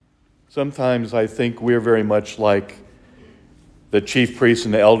Sometimes I think we're very much like the chief priests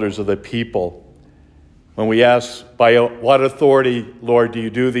and the elders of the people. When we ask, by what authority, Lord, do you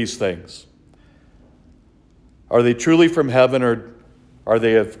do these things? Are they truly from heaven, or are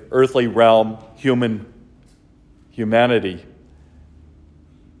they of earthly realm, humanity?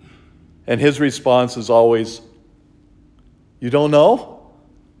 And his response is always, you don't know?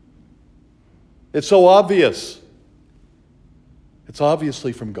 It's so obvious. It's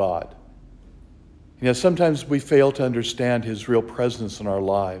obviously from God. And yet sometimes we fail to understand his real presence in our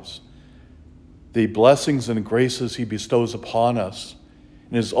lives, the blessings and graces he bestows upon us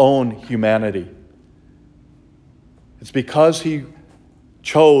in his own humanity. It's because he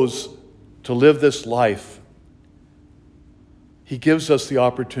chose to live this life. He gives us the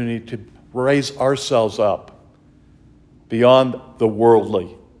opportunity to raise ourselves up beyond the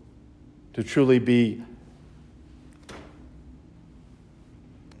worldly, to truly be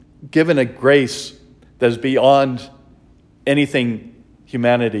given a grace that is beyond anything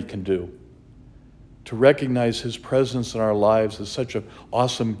humanity can do. To recognize his presence in our lives is such an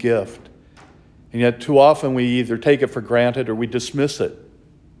awesome gift. And yet too often we either take it for granted or we dismiss it.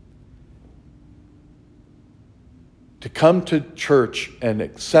 To come to church and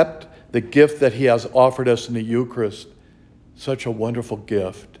accept the gift that he has offered us in the Eucharist, such a wonderful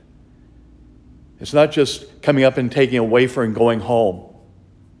gift. It's not just coming up and taking a wafer and going home.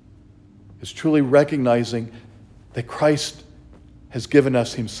 It's truly recognizing that Christ has given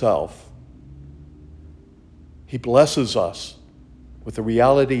us himself. He blesses us with the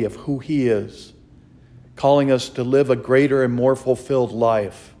reality of who he is, calling us to live a greater and more fulfilled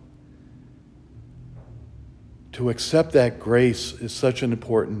life. To accept that grace is such an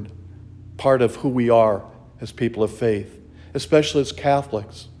important part of who we are as people of faith, especially as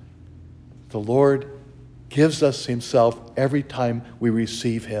Catholics. The Lord gives us himself every time we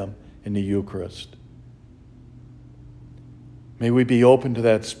receive him in the Eucharist. May we be open to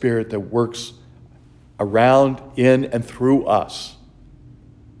that Spirit that works around, in, and through us,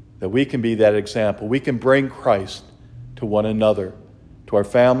 that we can be that example. We can bring Christ to one another, to our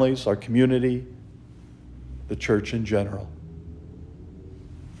families, our community, the church in general.